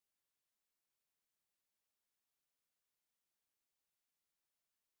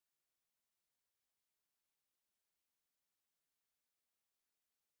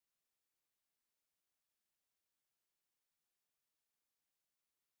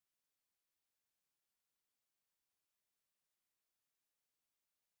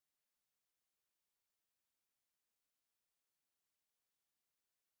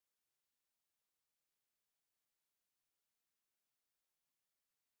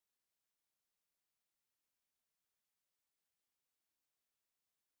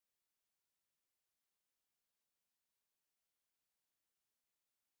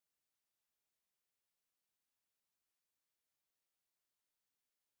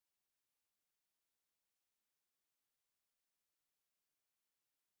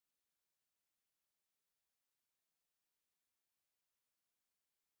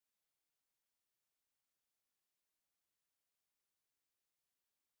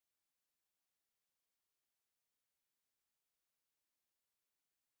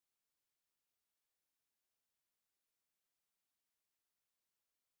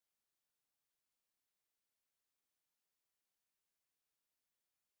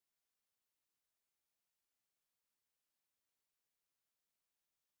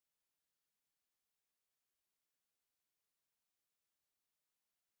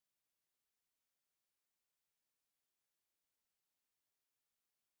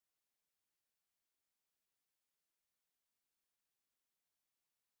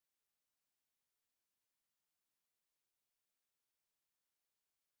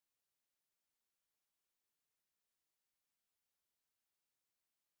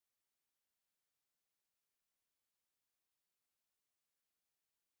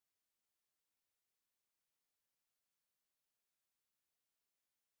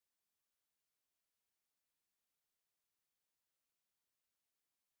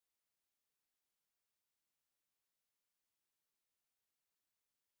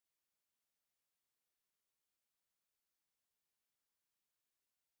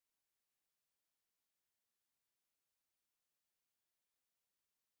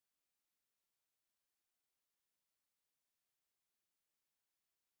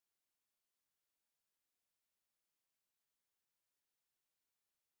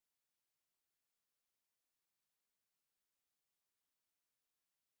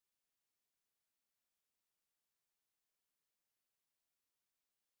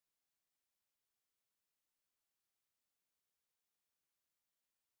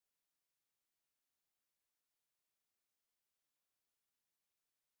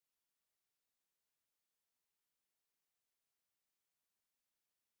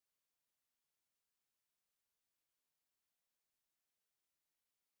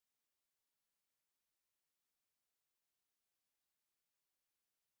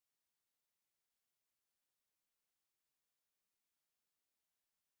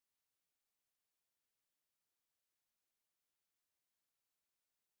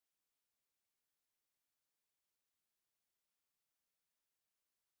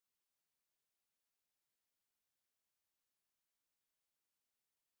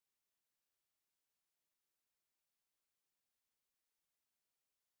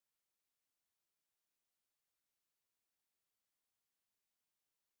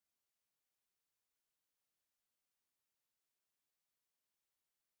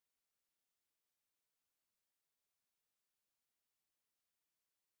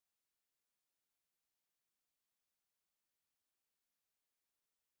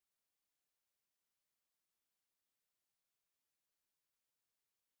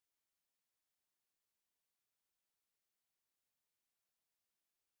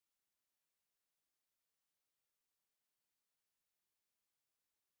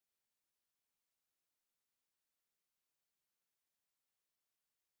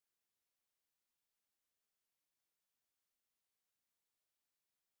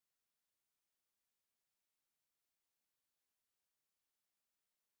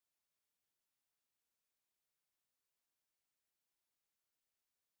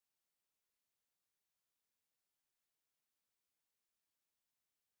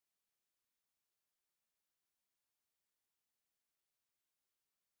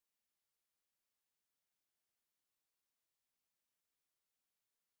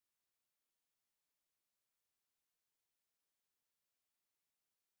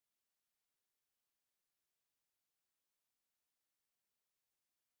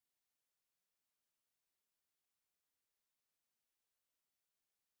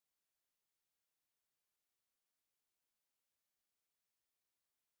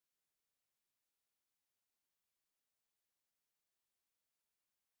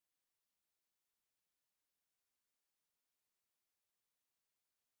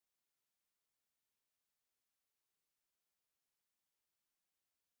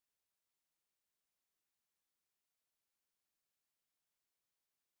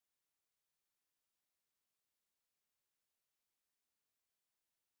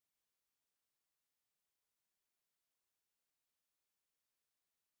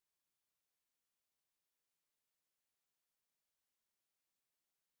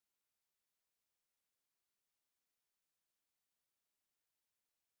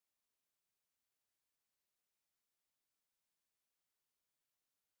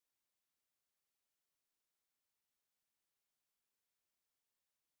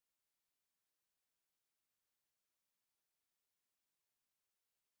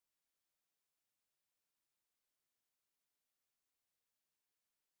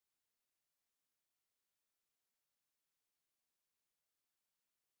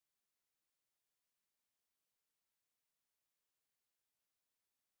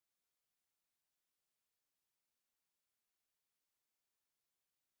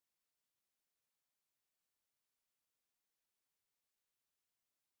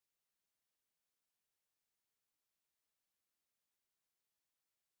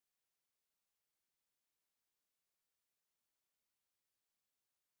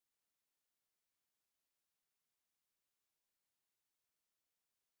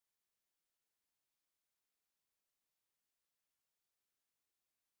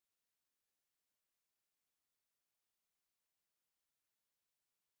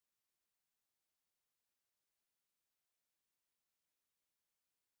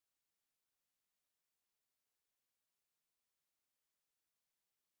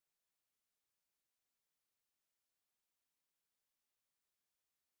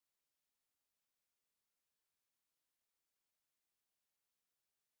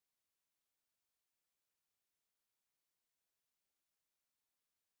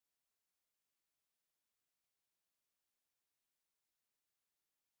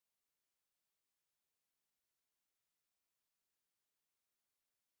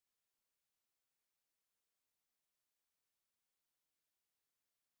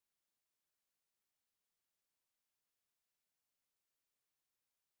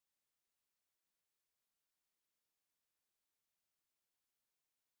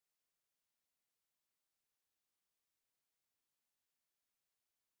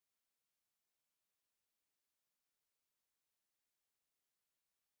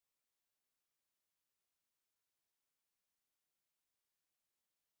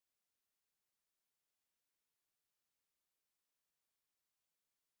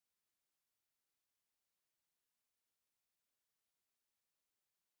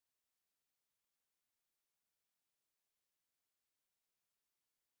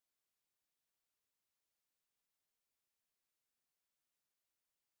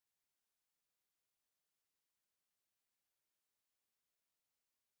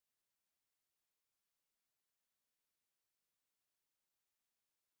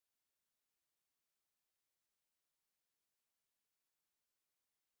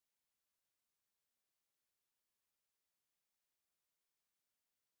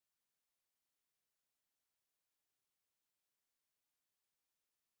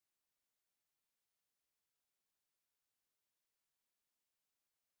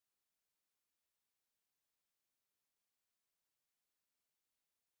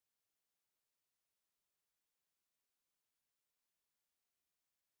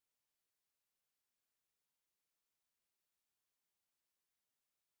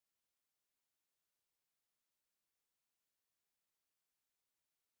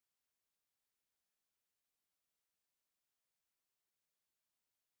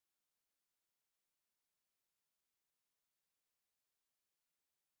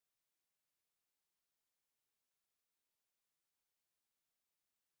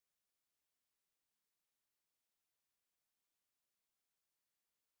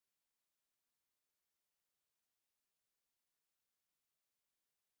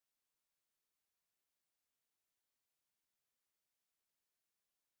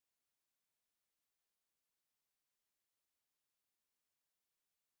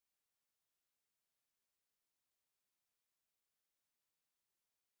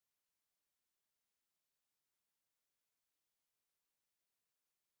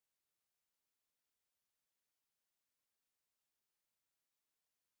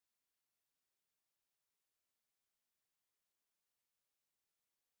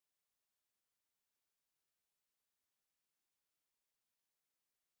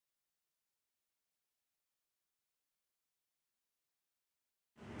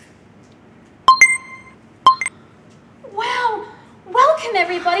Welcome,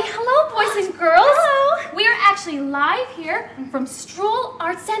 everybody. Hello, boys and girls. Hello. We are actually live here from Strule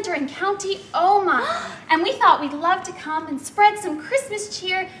Art Center in County Oma. And we thought we'd love to come and spread some Christmas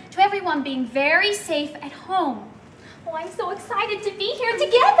cheer to everyone being very safe at home. Oh, I'm so excited to be here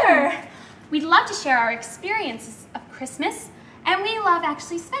together. We'd love to share our experiences of Christmas, and we love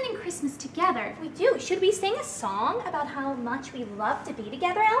actually spending Christmas together. We do. Should we sing a song about how much we love to be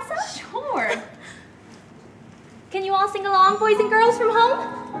together, Elsa? Sure. Can you all sing along, boys and girls from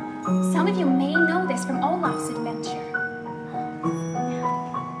home? Some of you may know this from Olaf's adventure.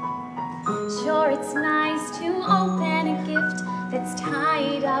 Sure, it's nice to open a gift that's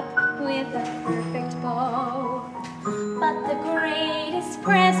tied up with a perfect bow. But the greatest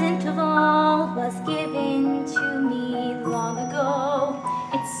present of all was given to me long ago.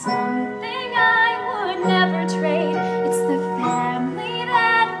 It's something I would never trade. It's the family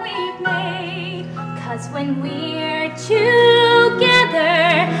that we've made. 'Cause when we're together,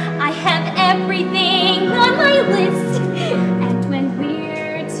 I have everything on my list. And when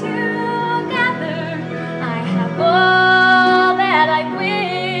we're together, I have all that I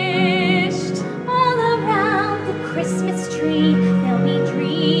wished. All around the Christmas tree, there'll be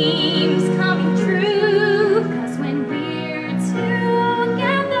dreams coming true. 'Cause when we're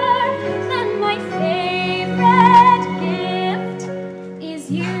together, then my favorite gift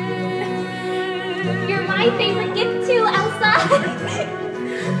is you. You're my favorite gift too, Elsa.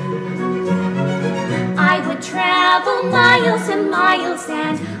 I would travel miles and miles,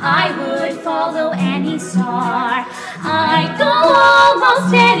 and I would follow any star. I'd go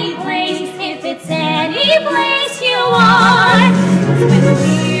almost any place if it's any place you are. 'Cause when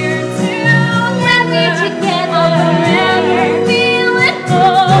we're together, I'll forever feel it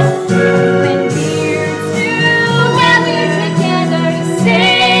most. when we're together,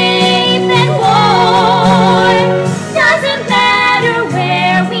 Safe and warm. Doesn't matter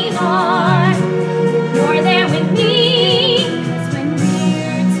where we are, you're there with me. 'cause when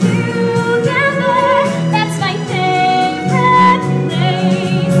we're together, that's my favorite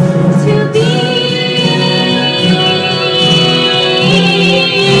place To be.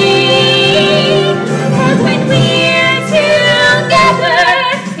 'Cause when we're together,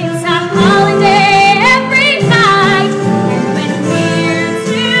 it's a holiday every night. And when we're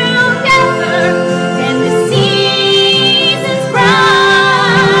together, Then the season's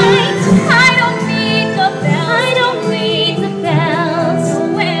bright. I don't need the bells. I don't need the bells. So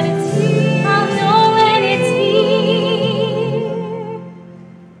when it's here, I'll know when it's here.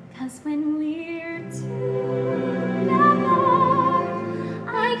 'cause when we're together,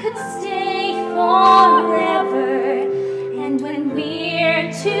 I could stay forever. And when we're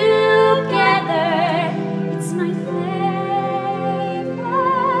together, it's my favorite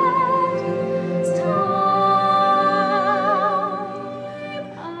time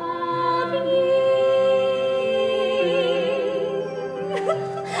of year.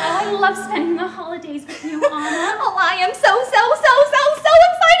 I love spending the holidays with you, Anna. Oh, I am so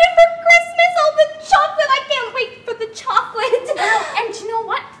excited for Christmas. Oh, the chocolate. I can't wait for the chocolate. And you know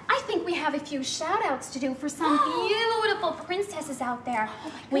what? I think we have a few shout-outs to do for some beautiful princesses out there.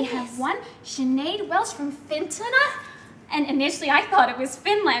 We have one, Sinead Welsh from Fintona. And initially I thought it was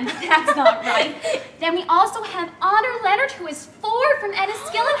Finland, but that's not right. Then we also have Honor Leonard, who is 4 from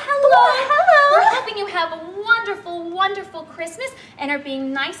Enniskillen. Hello. Hello. We're hoping you have a wonderful, wonderful Christmas and are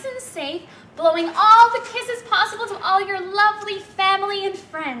being nice and safe, blowing all the kisses possible to all your lovely family and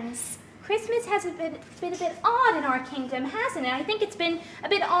friends. Christmas has been a bit odd in our kingdom, hasn't it? I think it's been a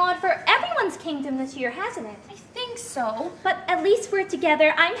bit odd for everyone's kingdom this year, hasn't it? I think so. But at least we're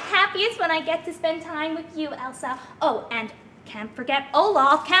together. I'm happiest when I get to spend time with you, Elsa. Oh, and can't forget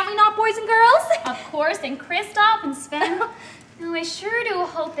Olaf, can't we not, boys and girls? Of course, and Kristoff and Sven. Now, I sure do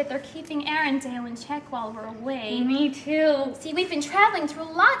hope that they're keeping Arendelle in check while we're away. Me too. See, we've been traveling through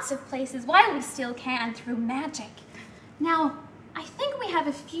lots of places while we still can through magic. Now, I think we have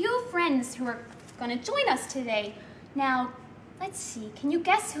a few friends who are going to join us today. Now, let's see. Can you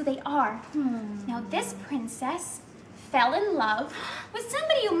guess who they are? Now, this princess fell in love with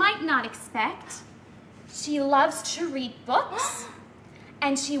somebody you might not expect. She loves to read books,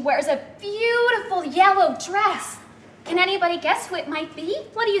 and she wears a beautiful yellow dress. Can anybody guess who it might be?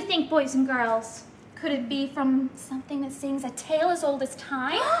 What do you think, boys and girls? Could it be from something that sings A Tale as Old as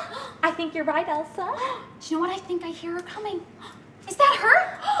Time? I think you're right, Elsa. Do you know what? I think I hear her coming. Is that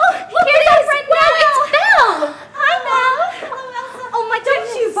her? Look, here it is right now. It's Belle. Hi, Belle. Hello, Elsa. Oh my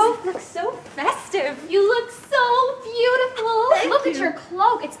goodness. You both look so festive. You look so beautiful. Look at your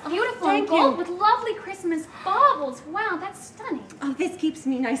cloak. It's beautiful and Thank gold you. with lovely Christmas baubles. Wow, that's stunning. Oh, this keeps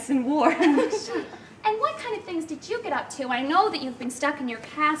me nice and warm. And what kind kind of things did you get up to? I know that you've been stuck in your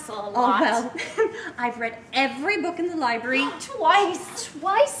castle a lot. Oh, well, I've read every book in the library twice.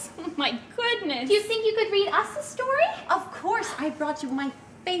 Twice? Oh, my goodness. Do you think you could read us a story? Of course, I brought you my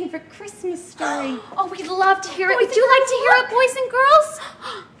favorite Christmas story. Oh, we'd love to hear it. Would you like to hear it, boys and girls?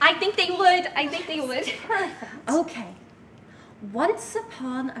 I think they would. I think they would. Perfect. Okay. Once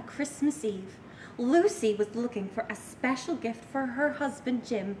upon a Christmas Eve, Lucy was looking for a special gift for her husband,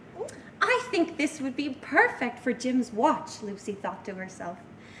 Jim. I think this would be perfect for Jim's watch, Lucy thought to herself.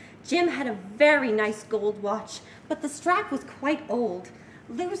 Jim had a very nice gold watch, but the strap was quite old.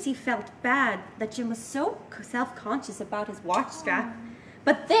 Lucy felt bad that Jim was so self-conscious about his watch strap.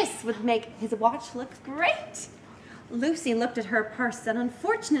 But this would make his watch look great. Lucy looked at her purse, and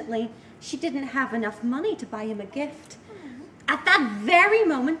unfortunately, she didn't have enough money to buy him a gift. At that very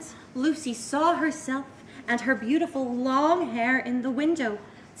moment, Lucy saw herself and her beautiful long hair in the window.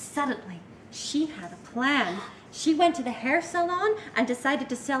 Suddenly, she had a plan. She went to the hair salon and decided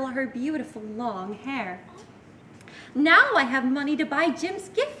to sell her beautiful long hair. Now I have money to buy Jim's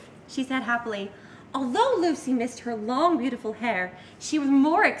gift, she said happily. Although Lucy missed her long, beautiful hair, she was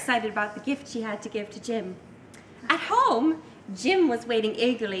more excited about the gift she had to give to Jim. At home, Jim was waiting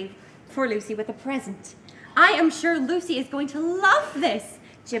eagerly for Lucy with a present. I am sure Lucy is going to love this,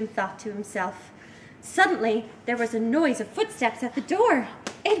 Jim thought to himself. Suddenly, there was a noise of footsteps at the door.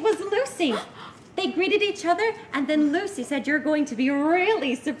 It was Lucy. They greeted each other, and then Lucy said, "You're going to be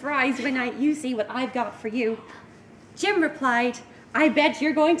really surprised when you see what I've got for you." Jim replied, "I bet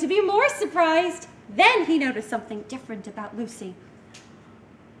you're going to be more surprised." Then he noticed something different about Lucy.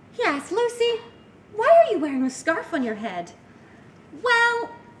 He asked, "Lucy, why are you wearing a scarf on your head?"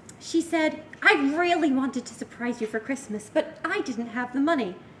 "Well," she said, "I really wanted to surprise you for Christmas, but I didn't have the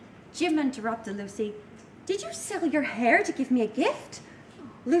money." Jim interrupted Lucy. "Did you sell your hair to give me a gift?"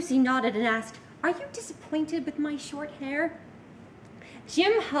 Lucy nodded and asked, "Are you disappointed with my short hair?"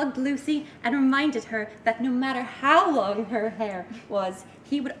 Jim hugged Lucy and reminded her that no matter how long her hair was,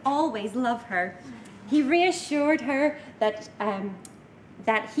 he would always love her. He reassured her that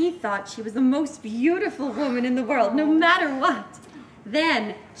he thought she was the most beautiful woman in the world, no matter what.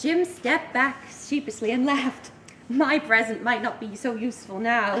 Then Jim stepped back sheepishly and laughed. "My present might not be so useful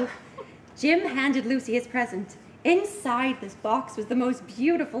now." Jim handed Lucy his present. Inside this box was the most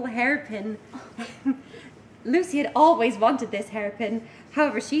beautiful hairpin. Lucy had always wanted this hairpin.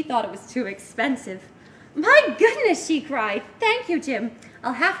 However, she thought it was too expensive. "My goodness," she cried. "Thank you, Jim.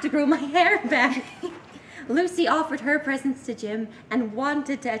 I'll have to grow my hair back." Lucy offered her presents to Jim and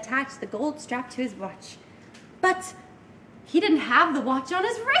wanted to attach the gold strap to his watch. But he didn't have the watch on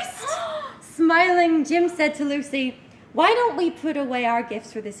his wrist. Smiling, Jim said to Lucy, "Why don't we put away our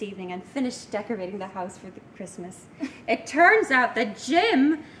gifts for this evening and finish decorating the house for Christmas?" It turns out that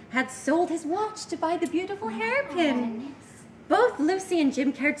Jim had sold his watch to buy the beautiful hairpin. Both Lucy and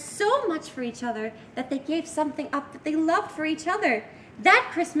Jim cared so much for each other that they gave something up that they loved for each other. That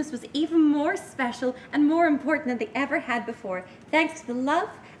Christmas was even more special and more important than they ever had before, thanks to the love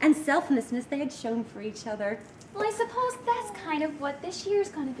and selflessness they had shown for each other. Well, I suppose that's kind of what this year's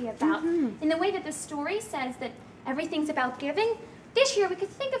going to be about. In the way that the story says that everything's about giving, this year we could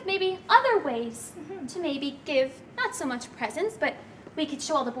think of maybe other ways to maybe give not so much presents, but we could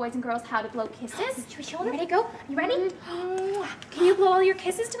show all the boys and girls how to blow kisses. Should we show them? Ready to go? You ready? Can you blow all your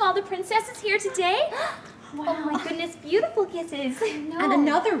kisses to all the princesses here today? Wow. Oh my goodness, beautiful kisses. And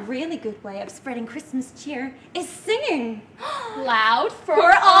another really good way of spreading Christmas cheer is singing. Loud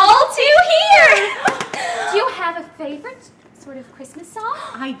for all to hear. Do you have a favorite sort of Christmas song?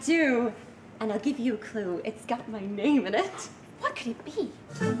 I do. And I'll give you a clue. It's got my name in it. What could it be?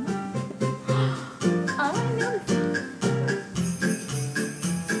 Oh, I know this.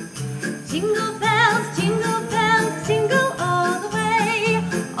 Jingle bells, jingle all the way.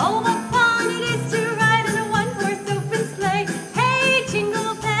 Oh, what fun it is to ride in a one-horse open sleigh. Hey,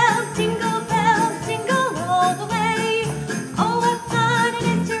 jingle bells, jingle all the way. Oh, what fun it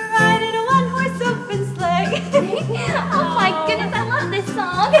is to ride in a one-horse open sleigh. Oh my goodness, I love this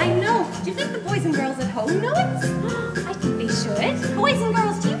song. I know. Do you think the boys and girls at home know it? I think they should. Boys and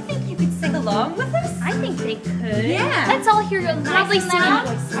girls, do you think you could sing along with us? I think they could. Yeah. Let's all hear your lovely Nice and singing loud.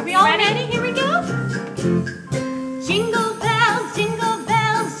 voice. Are we all Ready? ready? Here we go. Jingle bells,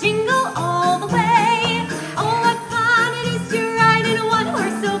 jingle all the way. Oh, what fun it is to ride in a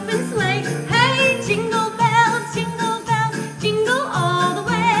one-horse open sleigh. Hey, jingle bells, jingle all the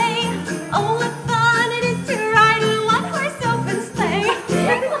way. Oh, what fun it is to ride in a one-horse open sleigh.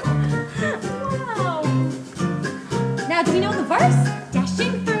 Wow. Now, do we know the verse?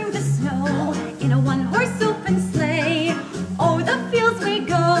 Dashing through the snow in a one-horse open sleigh. O'er the fields we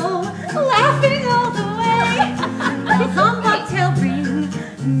go, laughing all the way.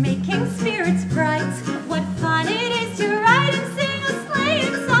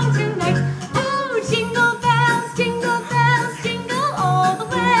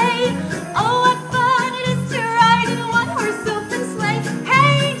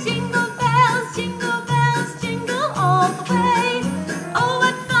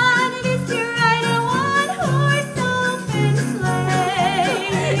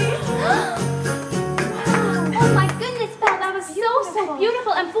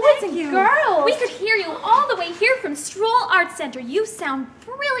 Arts Center. You sound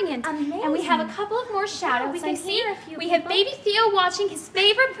brilliant. Amazing. And we have a couple of more shout-outs. we can I see. hear a few We have people. baby Theo watching his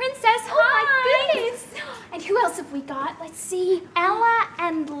favorite princess. Oh, my Hi. goodness. And who else have we got? Let's see. Ella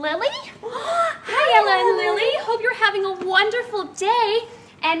and Lily? Hi, Ella and Lily. Hope you're having a wonderful day.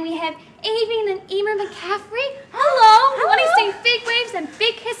 And we have Avian and Emer McCaffrey. Hello. Wanting to say big waves and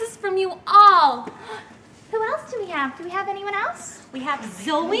big kisses from you all. Who else do we have? Do we have anyone else? We have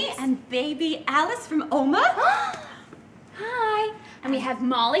Zoe and baby Alice from Oma. Hi. And we have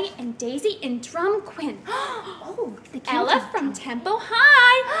Molly and Daisy in Drum Quinn. Oh, the Ella from Tempo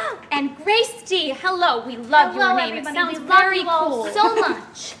High. And Grace D. Hello. We love your name. Everybody. It sounds we very love you all cool. so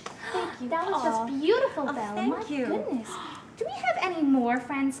much. Thank you. That was Aw. just beautiful, Bella. thank My you. goodness. Do we have any more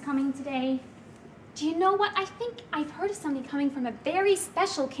friends coming today? Do you know what? I think I've heard of somebody coming from a very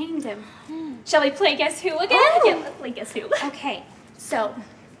special kingdom. Shall we play Guess Who again? Oh. Yeah, let's play Guess Who. Okay, so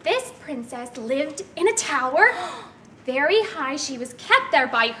this princess lived in a tower, very high. She was kept there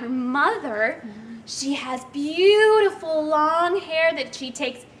by her mother. She has beautiful long hair that she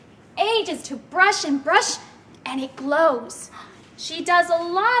takes ages to brush and brush, and it glows. She does a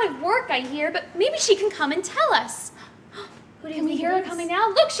lot of work, I hear, but maybe she can come and tell us. Who do Can we think hear it her is? coming now?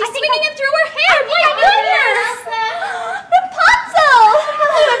 Look, she's I think swinging I- it through her hair. My goodness! Rapunzel!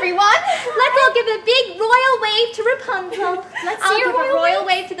 Hello, everyone. Let's all give a big royal wave to Rapunzel. Let's I'll see your give a royal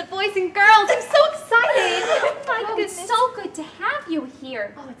wave to the boys and girls. I'm so excited. My Oh, goodness. it's so good to have you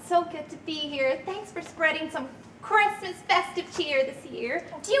here. Oh, it's so good to be here. Thanks for spreading some Christmas festive cheer this year.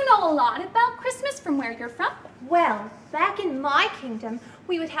 Do you know a lot about Christmas from where you're from? Well, back in my kingdom,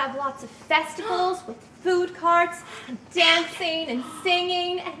 we would have lots of festivals with food carts and dancing and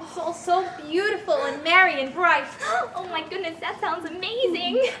singing, and it's all so beautiful and merry and bright. Oh my goodness, that sounds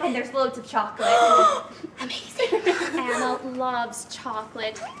amazing. And there's loads of chocolate. Amazing. Anna loves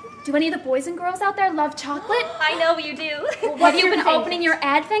chocolate. Do any of the boys and girls out there love chocolate? I know you do. Have you been opening your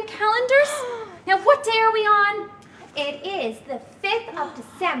advent calendars? Now, what day are we on? It is the 5th of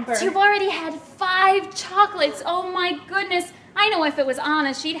December. You've already had 5 chocolates. Oh my goodness. I know if it was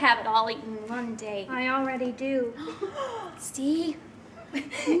Anna, she'd have it all eaten in one day. I already do. See?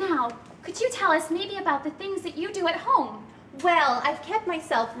 Now, could you tell us maybe about the things that you do at home? Well, I've kept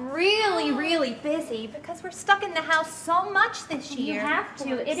myself really, really busy because we're stuck in the house so much this year. You have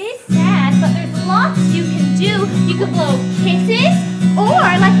to. It is sad, but there's lots you can do. You can blow kisses, or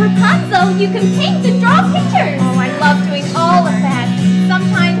like Rapunzel, you can paint and draw pictures. Oh, I love doing all of that.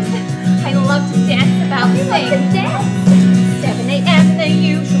 Sometimes I love to dance about You love to things. dance? 7 a.m. the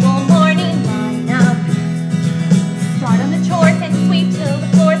usual morning lineup. Start on the chores and sweep till the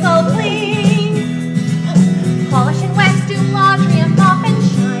floor's all clean. Polish and wax, do laundry and mop and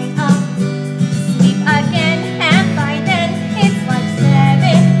shine up. Sleep again, and by then it's like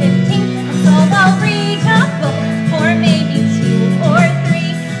 7:15. And so I'll read a book for maybe 2 or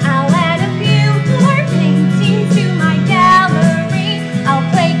 3. I'll add a few more paintings to my gallery. I'll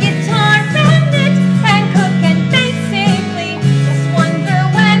play guitar and knit and cook and basically just wonder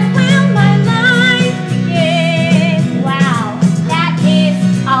when will my life begin. Wow, that is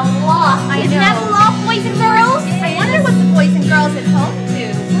a lot. I Isn't know. that a lot, boys and girls? I wonder what the boys and girls at home do.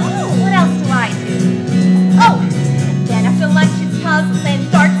 Oh. What else do I do? Oh, then after lunch it's puzzles and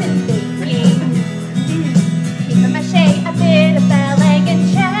darts and baking. Paper mache, a bit of ballet and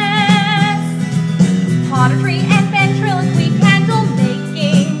chess. Pottery and ventriloquy candle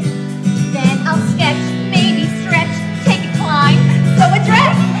making. Then I'll sketch, maybe stretch, take a climb, sew a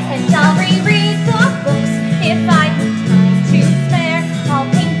dress, and I'll reread the books if I have time to spare. I'll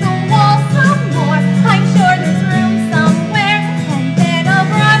paint the wall some more. I'm sure there's room somewhere. And then I'll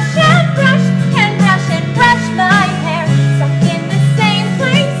brush and brush and brush and brush my hair. Stuck in the same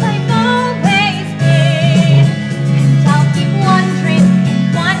place I've always been. And I'll keep wondering and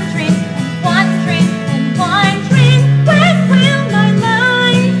wondering and wondering and wondering, when will my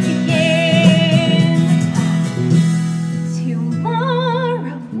life begin?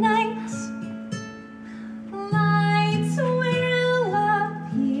 Tomorrow night, lights will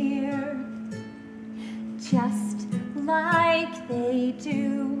appear, just like they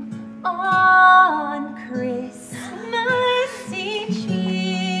do on Christmas each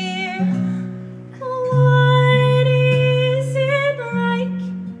year. What is it like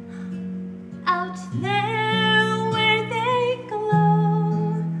out there where they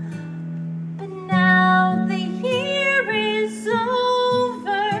glow? But now the year is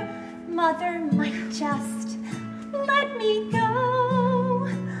over, Mother might just let me go.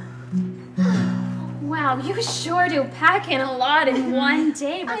 Wow, you sure do pack in a lot in one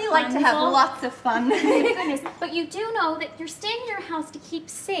day. I like to have lots of fun. Oh my goodness. But you do know that you're staying in your house to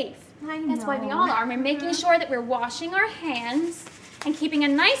keep safe. I know. That's why we all are. We're making sure that we're washing our hands and keeping a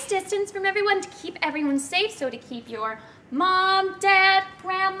nice distance from everyone to keep everyone safe. So to keep your mom, dad,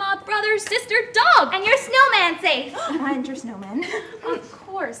 grandma, brother, sister, dog, And your snowman safe. And your snowman. of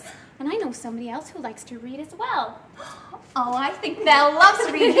course. And I know somebody else who likes to read as well. Oh, I think Belle loves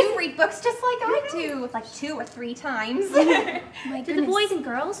to read. You read books just like I do, like 2 or 3 times. My Do the boys and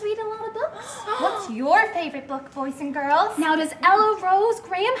girls read a lot of books? What's your favorite book, boys and girls? Now, does Ella Rose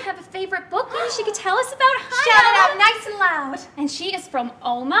Graham have a favorite book? Maybe she could tell us about it. Shout it out nice and loud. And she is from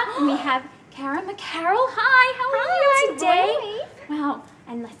Oma, and we have Kara McCarroll. Hi, how are you today? Wow.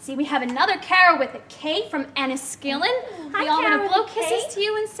 And let's see, we have another Carol with a K from Enniskillen. Hi, We all Carol want to blow with a K. kisses to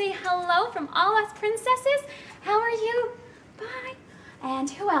you and say hello from all us princesses. How are you? Bye. And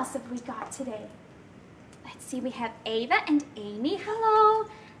who else have we got today? Let's see, we have Ava and Amy. Hello.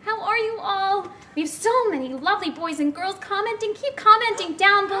 How are you all? We have so many lovely boys and girls commenting. Keep commenting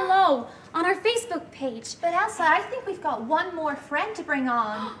down below on our Facebook page. But Elsa, I think we've got one more friend to bring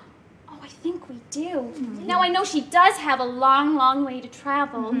on. Oh, I think we do. Now, I know she does have a long, long way to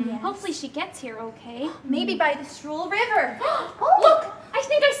travel. Yes. Hopefully she gets here okay. Maybe by the Strule River. Look, I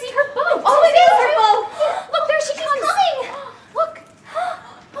think I see her boat. Oh, it is her boat. Look, there she comes. Look.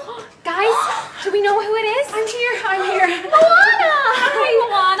 Guys, do we know who it is? I'm here. Moana! Hi,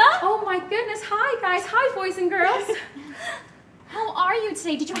 Moana. Oh my goodness. Hi guys. Hi boys and girls. How are you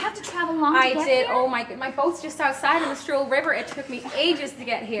today? Did you have to travel long to I get did. here? Oh my god. My boat's just outside of the Strule River. It took me ages to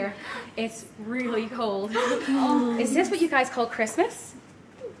get here. It's really cold. Is this what you guys call Christmas?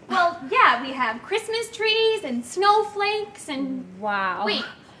 Well, yeah, we have Christmas trees and snowflakes and... Wow. Wait,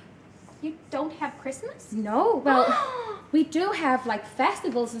 you don't have Christmas? No. Well, we do have like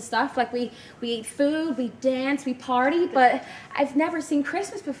festivals and stuff. Like we eat food, we dance, we party, but I've never seen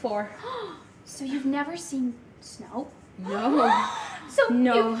Christmas before. So you've never seen snow? No. So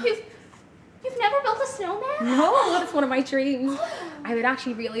No. you've never built a snowman? No, that's one of my dreams. I would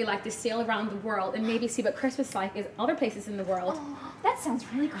actually really like to sail around the world and maybe see what Christmas is like in other places in the world. That sounds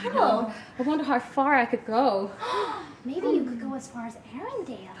really cool. No. I wonder how far I could go. Maybe you could go as far as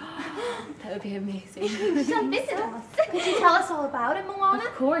Arendelle. That would be amazing. Come visit us. Could you tell us all about it, Moana?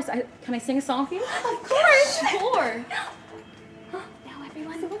 Of course. Can I sing a song for you? Of course. Sure. Now,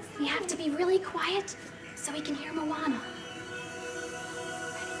 everyone, we have to be really quiet so we can hear Moana.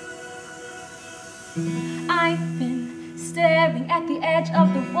 I've been staring at the edge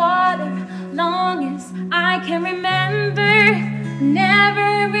of the water long as I can remember,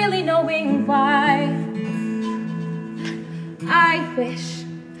 never really knowing why. I wish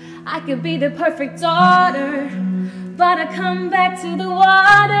I could be the perfect daughter, but I come back to the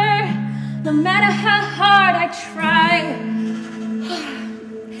water no matter how hard I try.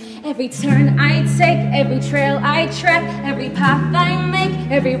 Every turn I take, every trail I track, every path I make,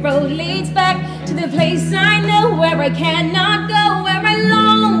 every road leads back to the place I know, where I cannot go, where I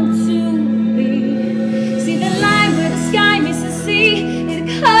long to be. See the line where the sky meets the sea,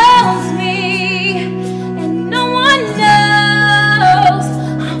 it calls me, and no one knows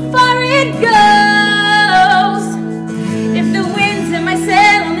how far it goes. If the winds in my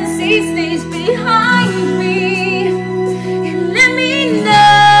sail on the sea stays behind me, and let me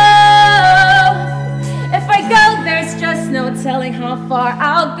know. There's just no telling how far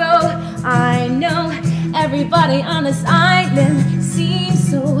I'll go. I know everybody on this island seems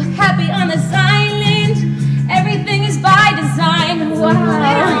so happy on this island. Everything is by design.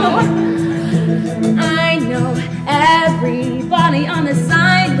 Wow. I know everybody on this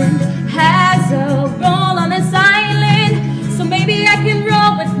island has a role on this island, so maybe I can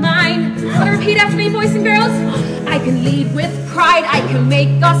roll with mine. Wanna repeat after me, boys and girls? I can lead with pride, I can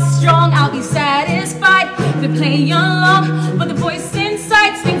make us strong, I'll be satisfied if we play along, but the voice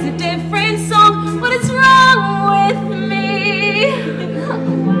inside sings a different song. What is wrong with me?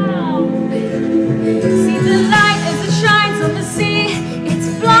 Wow. See the light as it shines on the sea, it's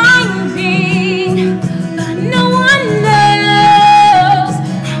blinding, but no one knows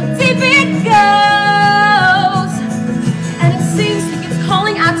how deep it goes, and it seems like it's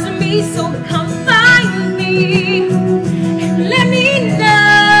calling out to me, so come find me and let me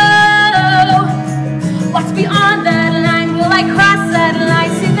know what's beyond that line. Will I cross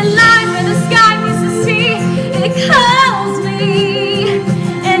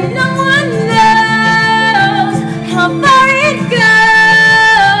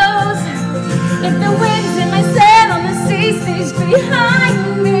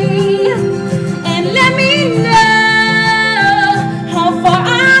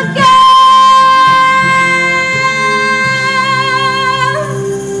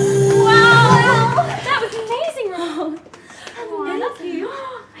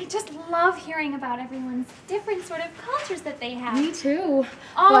different sort of cultures that they have. Me too.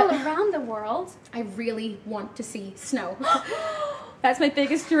 All But around the world. I really want to see snow. That's my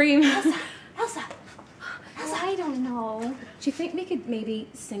biggest dream. Elsa, I don't know. Do you think we could maybe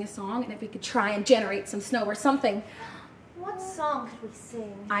sing a song and if we could try and generate some snow or something? What song could we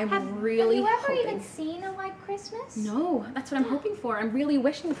sing? I'm really Have you ever hoping. even seen a white Christmas? No, that's what I'm hoping for. I'm really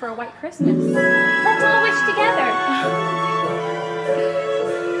wishing for a white Christmas. Let's all wish together.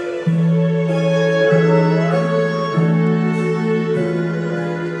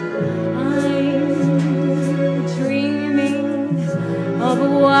 I'm dreaming of a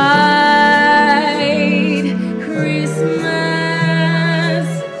white Christmas,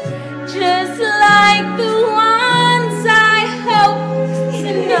 just like the ones I hope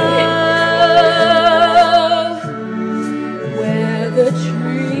to know, where the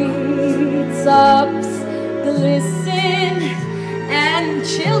treetops glisten and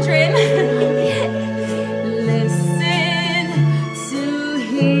children listen to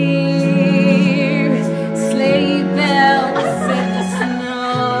hear sleigh bells in the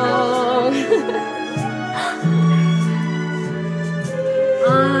snow.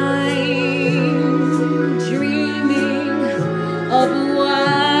 I'm dreaming of a white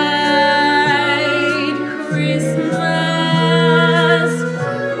Christmas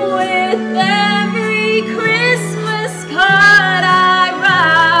with every Christmas card I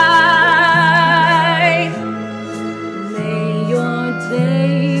write. May your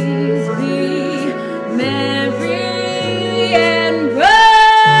days be merry and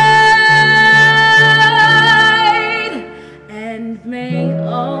bright, and may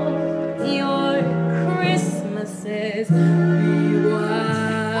all your Christmases be white.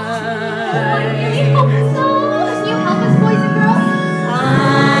 Can you help us, boys and girls?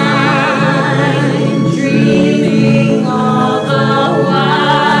 I'm dreaming of a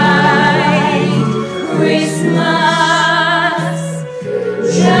white Christmas,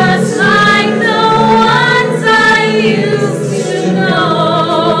 just like the ones I used to know,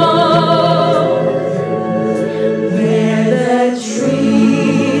 where the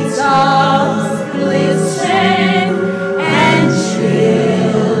treetops glisten and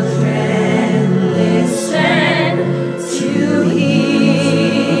children listen to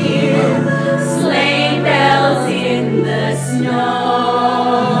hear sleigh bells in the snow.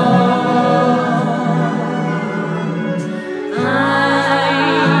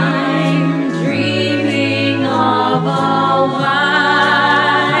 I'm dreaming of a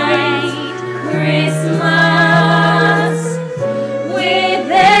white Christmas with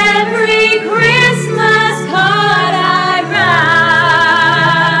every Christmas card I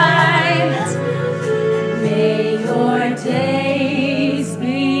write. May your days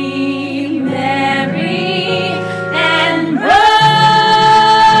be merry and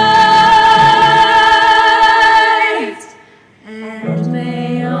bright, and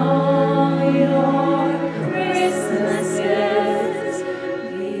may all your Christmases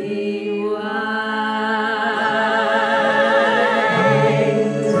be white.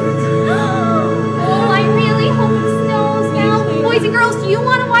 Oh, I really hope it snows now. Boys and girls, do you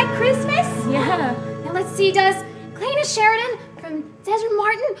want a white Christmas? Yeah. Now let's see, does Clayna Sheridan from Desert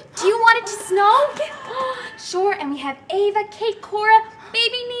Martin, do you want it to snow? Sure, and we have Ava, Kate, Cora,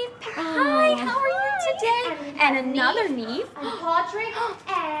 baby Neve. Hi, how are you today? And another Neve. I'm Patrick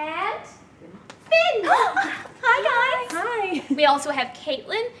and Finn. Hi, guys. Hi. We also have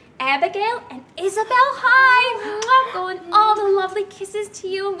Caitlin, Abigail, and Isabel. Hi. Mwah. Going all the lovely kisses to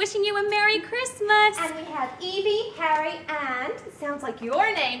you and wishing you a Merry Christmas. And we have Evie, Harry, and it sounds like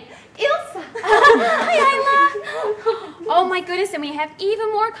your name, Ilsa. Hi, Isla. Oh my goodness, and we have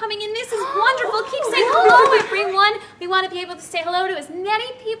even more coming in. This is wonderful. Keep saying hello, everyone. We want to be able to say hello to as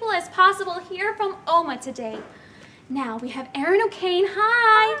many people as possible here from Oma today. Now we have Erin O'Kane.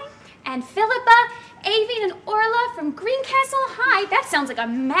 Hi. And Philippa, Avine, and Orla from Greencastle. Hi. That sounds like a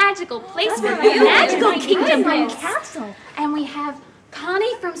magical place for you. Magical kingdom, Goodness. castle. And we have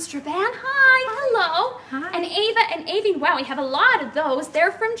Connie from Strabane. Hi. Hello. Hi. And Ava and Avine. Wow, we have a lot of those.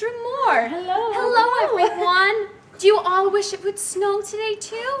 They're from Drumore. Hello. Hello, everyone. Do you all wish it would snow today,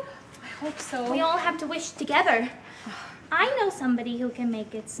 too? I hope so. We all have to wish together. I know somebody who can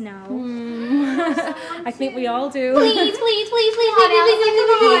make it snow. I think we all do. Please, please, please, please, please, Come on, please, Elsa, please,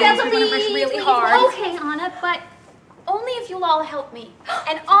 come please, on. Elsa, We're gonna push please, really please, hard. please. Okay, Anna, but only if you'll all help me.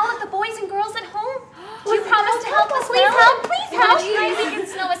 And all of the boys and girls at home, do you promise to help us? Please help, please help. We'll try to make it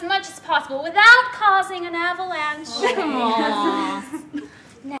snow as much as possible without causing an avalanche. Aw.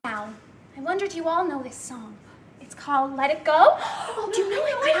 Now, I wonder, do you all know this song? It's called Let It Go. Oh, do you know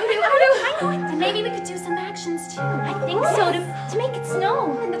it? I do. maybe we could do some actions too. I think so, to make it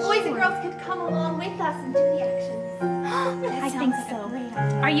snow. And the boys and girls could come along with us and do the actions. I think so.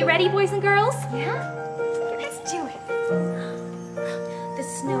 Are you ready, boys and girls? Yeah? Let's do it. The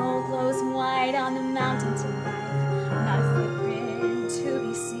snow glows white on the mountain tonight, not a footprint to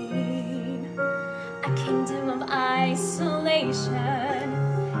be seen. A kingdom of isolation,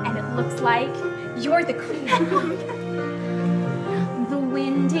 and it looks like you're the queen. The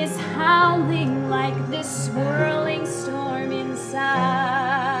wind is howling like this swirling storm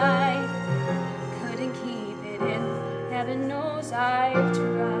inside. Couldn't keep it in, heaven knows I've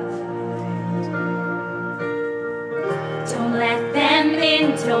tried. Don't let them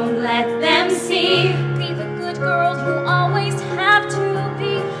in, don't let them see. Be the good girl you always have to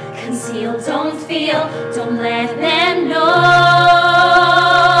be. Conceal, don't feel, don't let them know.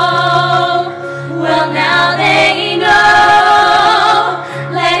 Well, now they know.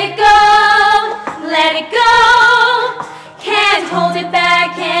 Let it go, let it go. Can't hold it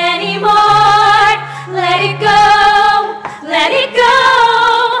back anymore. Let it go, let it go.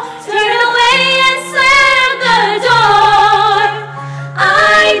 Turn away and slam the door.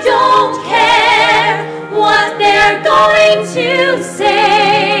 I don't care what they're going to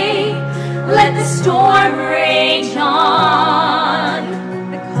say. Let the storm rage on.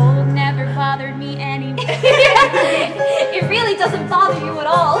 The cold never bothered me anymore. It really doesn't bother you at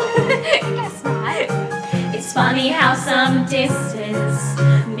all. Guess not. It's funny how some distance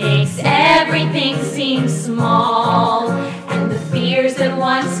makes everything seem small, and the fears that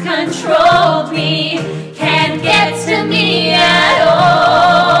once controlled me can't get to me at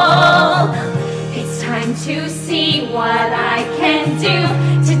all. It's time to see what I can do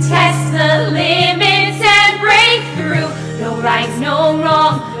to test the limits and break through. No right, no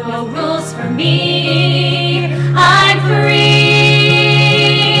wrong, no rules for me. I'm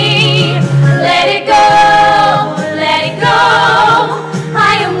free. Let it go, let it go.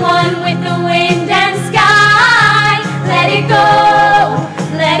 I am one with the wind and sky. Let it go,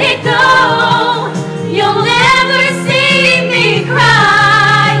 let it go. You'll never see me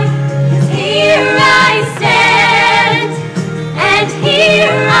cry. 'Cause here I stand, and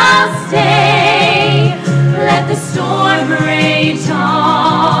here I'll stay. Let the storm rage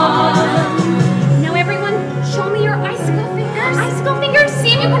on. Now everyone, show me your icicle fingers. Icicle fingers?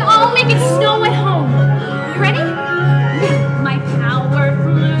 See if you can all make it snow at home. You ready? My power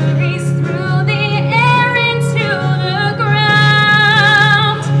flurries through the air into the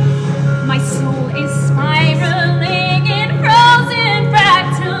ground. My soul is spiraling in frozen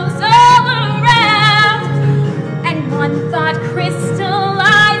fractals all around. And one thought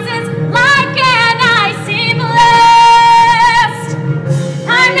crystallizes like an icy blast.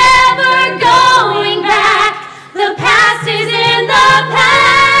 I'm never going back. The past is in the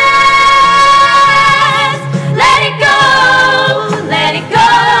past. Let it go, let it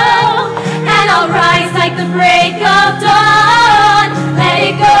go. And I'll rise like the break of dawn. Let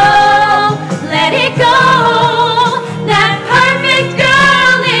it go, let it go. That perfect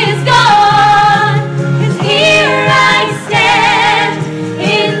girl is gone. 'Cause here I stand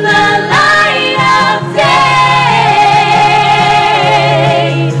in the light of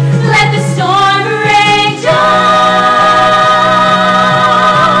day. Let the storm rage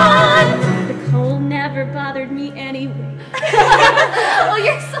on. The cold never bothered me anyway. Oh,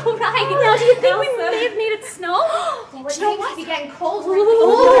 you're so right. Now, do you think we may have needed snow? Well, it seems to be getting colder.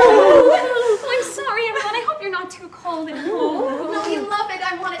 Oh, I'm sorry, everyone. I hope you're not too cold at home. No, we love it.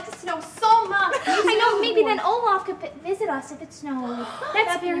 I want it to snow so much. I know, maybe then Olaf could visit us if it snowed.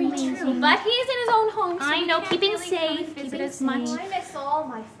 That's very true. But he's in his own home, so I we know, can't keeping really safe, come and visit keeping us much. I miss all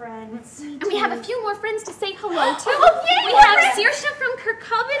my friends. And we have a few more friends to say hello to. yay, We more have friends. Saoirse from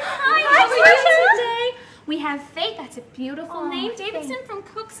Kirkcudbright. Hi, Hi, how are you Saoirse. today? We have Faith, that's a beautiful name. Davidson from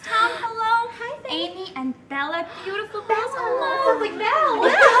Cookstown, hello. Hi, Faith. Amy and Bella, beautiful girls, hello. Sounds like Mel.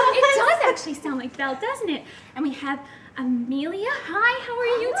 It does actually sound like Belle, doesn't it? And we have Amelia, hi, how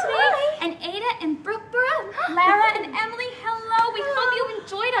are you today? And Ada and Brookborough, Lara and Emily, hello. We hope you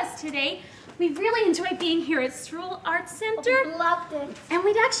enjoyed us today. We really enjoyed being here at Strule Arts Center. Loved it. And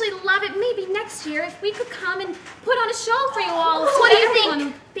we'd actually love it maybe next year if we could come and put on a show for you all. So What do you everyone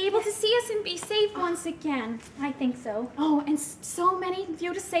think? would be able to see us and be safe once again. I think so. Oh, and so many of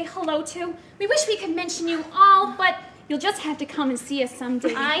you to say hello to. We wish we could mention you all, but you'll just have to come and see us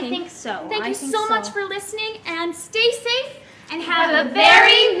someday. I think so. Thank you so much for listening, and stay safe, and Have a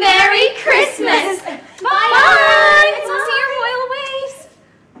very Merry Christmas!